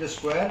 centimeter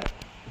square.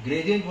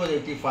 Gradient was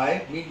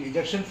 85. Mean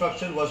ejection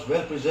fraction was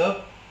well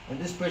preserved. And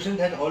this patient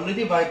had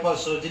already bypassed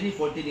surgery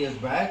 14 years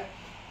back.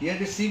 He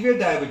had a severe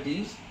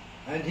diabetes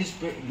and his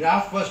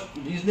graft was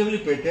reasonably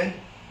patent.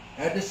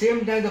 At the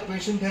same time, the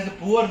patient has a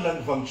poor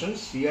lung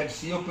functions. He had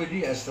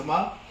COPD,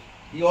 asthma.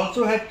 He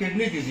also had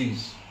kidney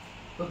disease.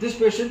 So this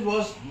patient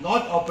was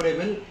not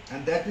operable,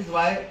 and that is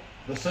why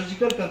the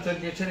surgical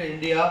consultation in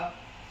India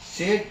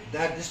said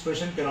that this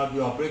patient cannot be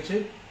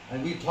operated,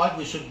 and we thought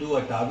we should do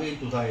a TAVI in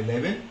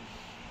 2011.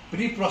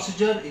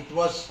 Pre-procedure,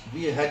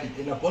 we had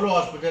in Apollo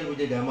Hospital, we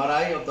did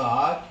MRI of the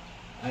heart,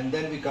 and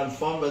then we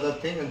confirmed whether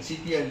thing, and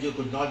CT angio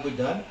could not be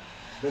done.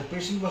 The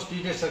patient was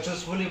treated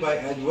successfully by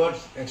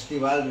Edwards XT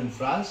valve in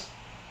France.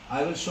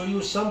 I will show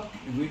you some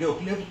video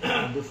clips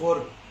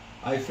before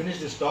I finish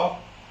this talk.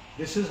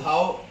 This is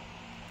how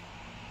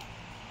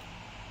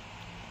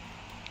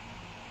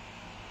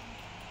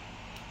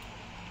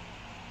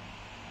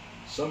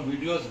some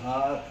videos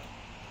are.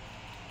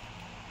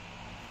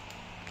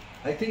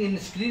 I think in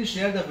screen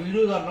share the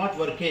videos are not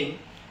working,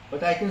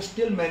 but I can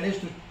still manage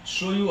to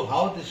show you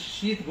how the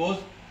sheath goes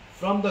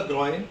from the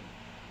groin,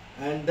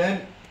 and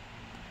then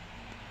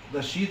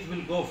the sheath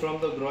will go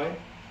from the groin.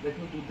 Let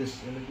me do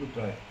this and let me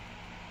try.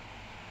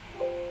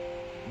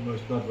 No,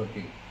 it's not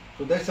working.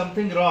 So there's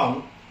something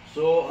wrong.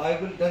 So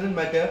doesn't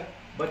matter,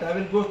 but I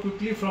will go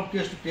quickly from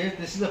case to case.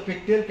 This is a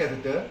pigtail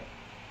catheter,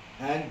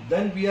 and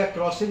then we are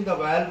crossing the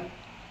valve.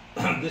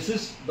 This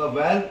is the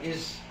valve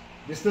is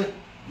this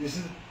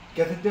is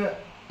catheter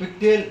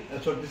pigtail.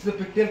 So this is the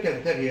pigtail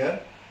catheter here,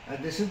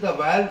 and this is the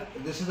valve.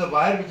 This is the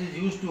wire which is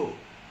used to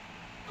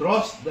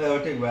cross the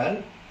aortic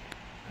valve.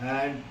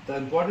 And the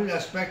important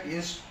aspect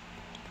is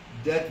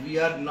that we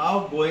are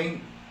now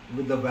going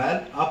with the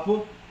valve up.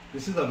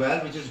 This is the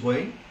valve which is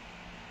going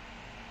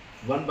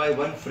one by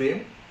one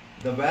frame.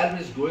 The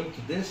valve is going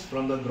to this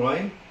from the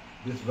groin.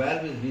 This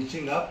valve is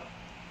reaching up,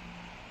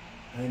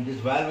 and this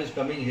valve is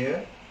coming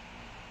here.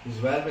 This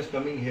valve is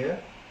coming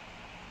here.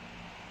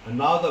 And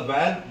now the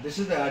valve, this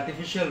is the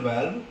artificial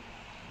valve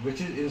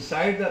which is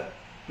inside the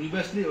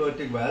previously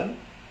aortic valve,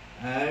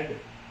 and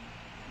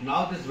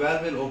now this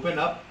valve will open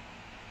up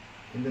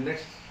in the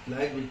next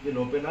slide, which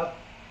will open up,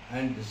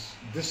 and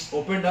this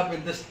opened up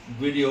in this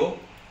video.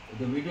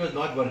 The video is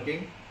not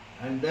working,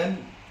 and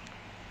then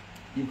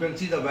you can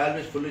see the valve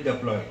is fully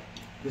deployed.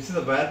 This is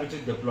the valve which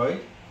is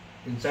deployed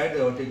inside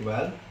the aortic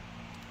valve,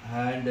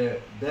 and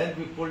then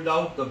we pulled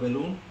out the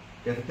balloon,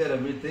 catheter,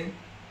 everything,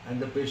 and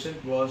the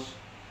patient was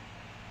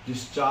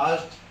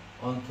discharged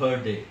on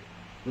 3rd day.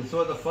 This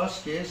was the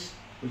first case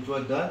which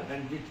was done,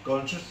 and with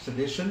conscious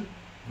sedation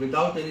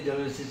without any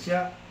general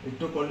anesthesia. It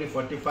took only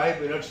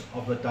 45 minutes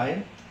of the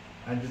time,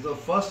 and this is the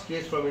first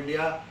case from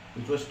India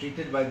which was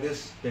treated by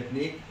this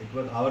technique. It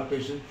was our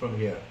patient from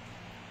here.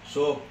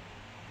 So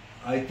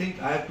I think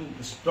I have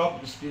to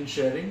stop the screen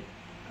sharing,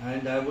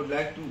 and I would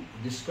like to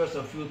discuss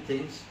a few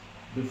things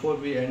before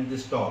we end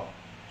this talk.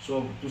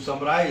 So to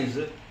summarize,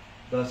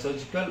 the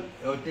surgical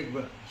aortic,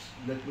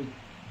 let me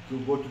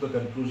go to the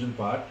conclusion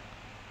part.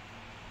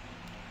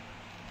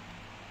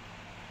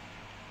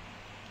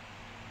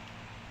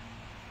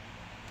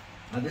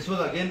 And this was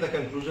again the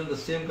conclusion, the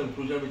same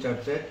conclusion which I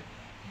have said,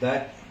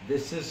 that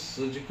this is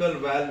surgical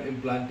valve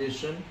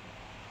implantation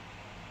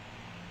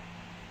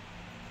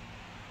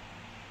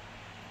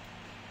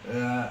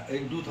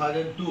in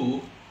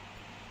 2002.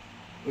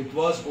 It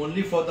was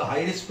only for the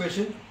high risk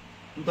patient.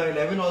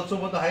 2011 also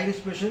for the high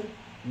risk patient.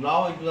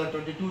 Now in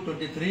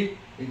 2022-23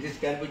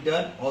 it can be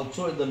done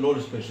also in the low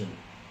risk patient.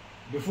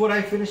 Before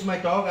I finish my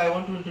talk, I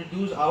want to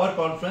introduce our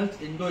conference,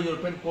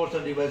 Indo-European Course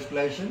on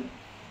Revascularization.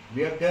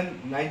 We have done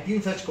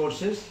 19 such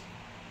courses,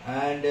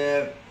 and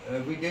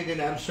we did in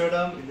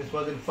Amsterdam. This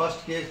was in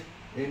first case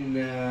in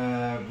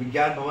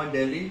Vigyan Bhavan,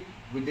 Delhi.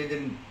 We did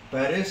in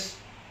Paris,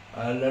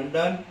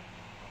 London,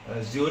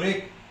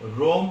 Zurich,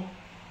 Rome,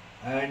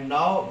 and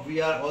now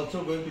we are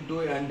also going to do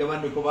in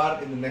Andaman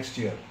Nicobar in the next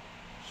year.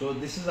 So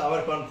this is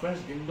our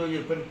conference,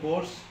 Indo-European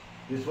course.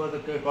 This was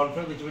the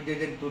conference which we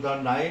did in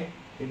 2009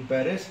 in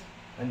Paris,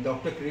 and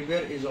Dr.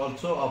 Kriver is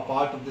also a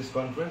part of this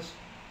conference.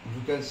 If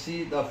you can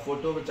see the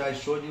photo which I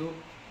showed you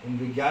in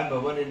Vigyan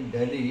Bhavan in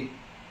Delhi,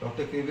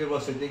 Dr. Kriver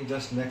was sitting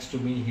just next to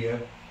me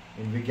here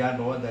in Vigyan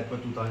Bhavan. That was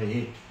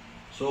 2008.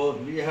 So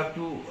we have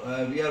to,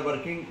 we are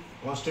working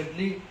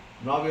constantly.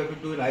 Now we have to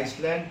do in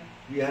Iceland.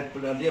 We had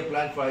earlier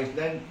planned for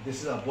Iceland.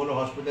 This is Apollo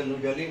Hospital, New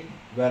Delhi,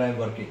 where I am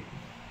working.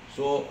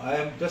 So I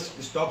am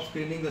just stop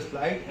screening the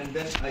slide, and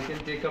then I can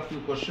take a few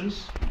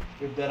questions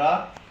if there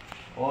are,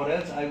 or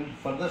else I will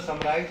further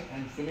summarize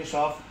and finish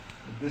off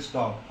this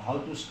talk. How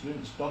to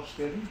stop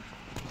screening?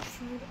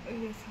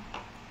 Yes,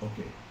 sir.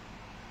 Okay.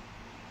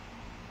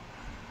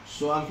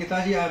 So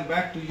Ankita ji, I am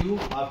back to you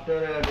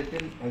after a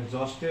little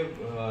exhaustive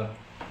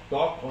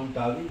talk on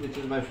TAVI, which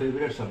is my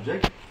favorite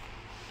subject.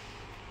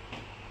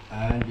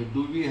 And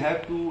do we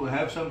have to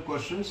have some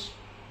questions?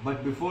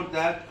 But before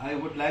that, I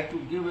would like to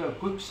give a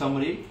quick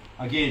summary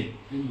again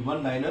in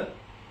one liner.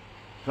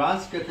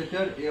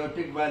 Transcatheter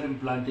aortic valve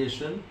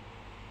implantation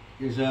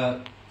is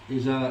a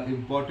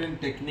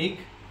important technique.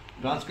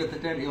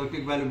 Transcatheter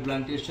aortic valve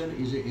implantation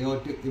is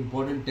an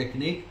important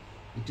technique.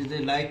 It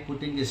is like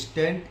putting a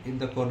stent in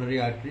the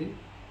coronary artery.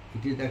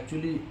 It is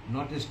actually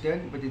not a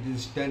stent, but it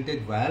is a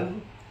stented valve,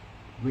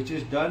 which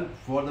is done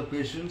for the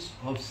patients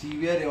of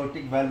severe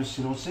aortic valve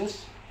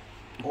stenosis.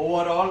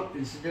 Overall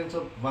incidence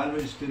of valve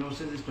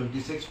stenosis is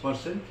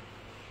 26%,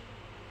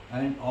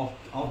 and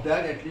of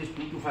that at least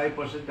 2 to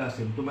 5% are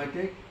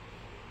symptomatic.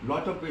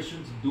 Lot of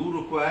patients do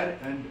require,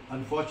 and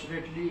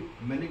unfortunately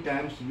many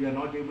times we are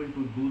not able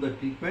to do the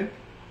treatment,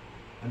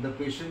 and the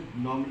patient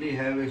normally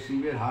have a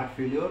severe heart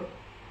failure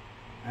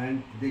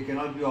and they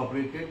cannot be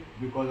operated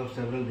because of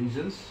several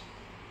reasons,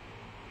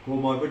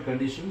 comorbid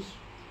conditions.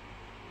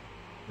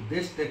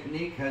 This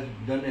technique has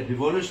done a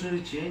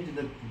revolutionary change in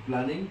the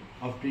planning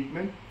of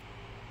treatment.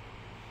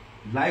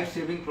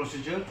 Life-saving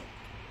procedure.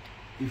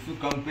 If you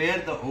compare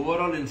the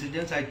overall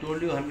incidence, I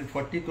told you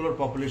 140 crore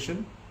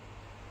population,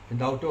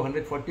 and out of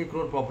 140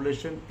 crore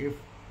population, if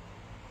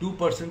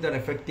 2% are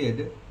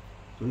affected,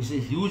 so it's a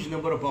huge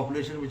number of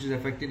population which is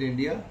affected in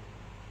India.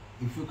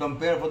 If you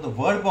compare for the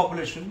world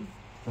population,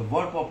 the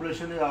world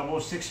population is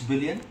almost 6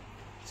 billion,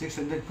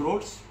 600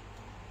 crores,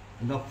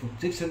 and of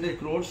 600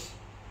 crores,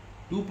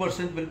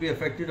 2% will be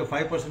affected or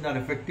 5% are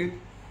affected.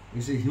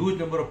 It's a huge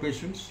number of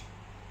patients.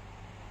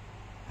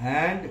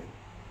 And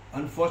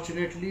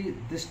unfortunately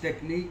this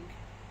technique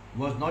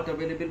was not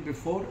available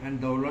before,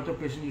 and a lot of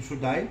patients used to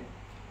die.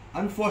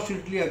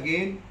 Unfortunately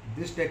again,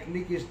 this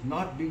technique is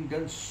not being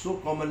done so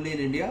commonly in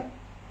India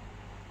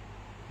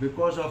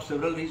because of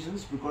several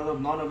reasons, because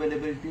of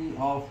non-availability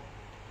of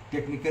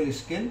technical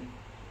skill.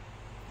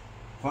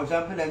 For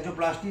example,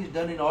 angioplasty is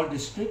done in all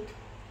districts.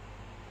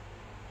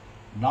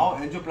 Now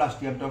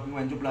angioplasty, I am talking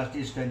about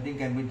angioplasty, stenting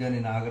can be done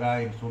in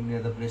Agra and so many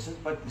other places,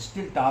 but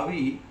still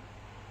TAVI,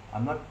 I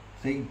am not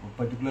saying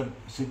a particular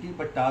city,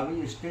 but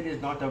TAVI still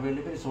is not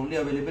available. It's only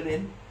available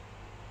in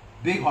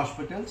big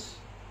hospitals.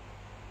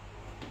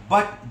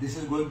 But this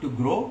is going to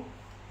grow,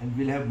 and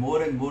we'll have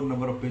more and more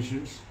number of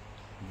patients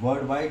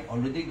worldwide,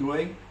 already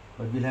growing,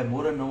 but we'll have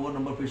more and more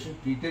number of patients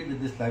treated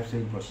with this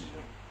life-saving procedure.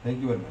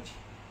 Thank you very much.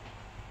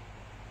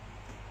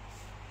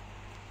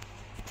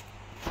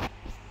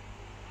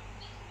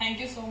 Thank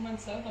you so much,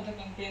 sir, for the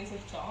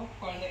comprehensive talk,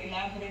 for the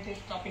elaborative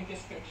topic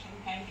description.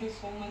 Thank you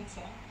so much,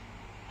 sir.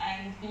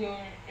 And your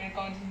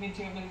recorded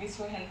video will be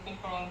so helpful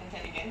for all the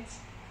delegates.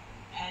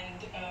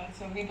 And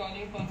so with all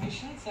your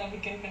permission, sir, we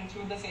can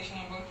conclude the session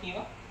over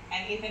here.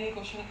 And if any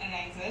question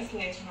arises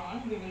later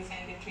on, we will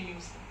send it to you,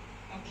 sir.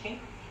 Okay?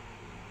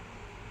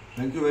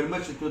 Thank you very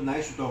much. It was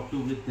nice to talk to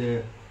with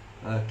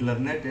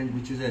Clernet, and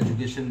which is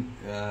education,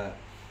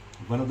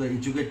 one of the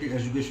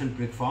education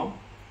platform.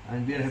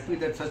 And we are happy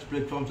that such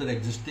platforms are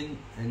existing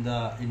in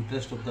the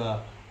interest of the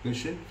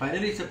patient.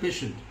 Finally, it's a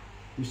patient.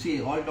 You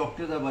see, all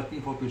doctors are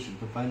working for patients.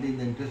 So finally, in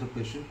the interest of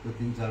patient, the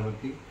things are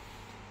working.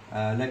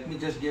 Let me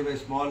just give a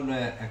small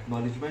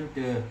acknowledgement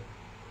to,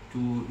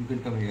 you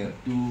can come here,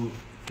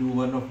 to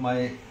one of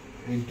my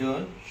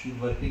intern. She's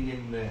working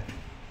in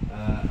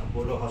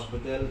Apollo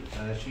Hospital.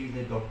 She is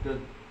a doctor,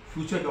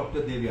 future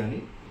Dr.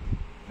 Devyani,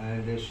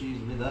 and she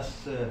is with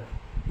us.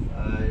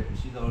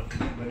 She's a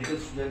medical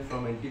student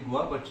from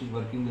Antigua, but she's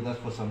working with us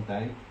for some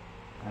time,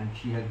 and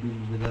she has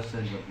been with us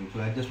and working.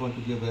 So I just want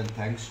to give a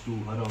thanks to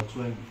her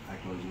also and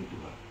acknowledgement to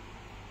her.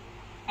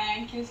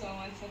 Thank you so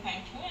much, sir.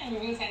 Thank you. And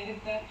we will send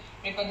it the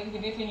recorded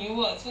video to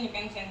you also. You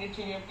can send it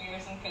to your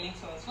peers and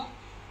colleagues also.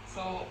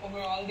 So over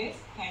all this,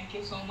 thank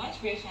you so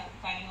much. We are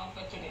signing off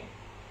for today.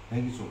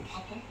 Thank you so much.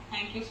 Okay.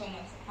 Thank you so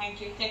much.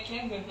 Thank you. Take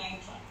care. Good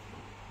night, sir.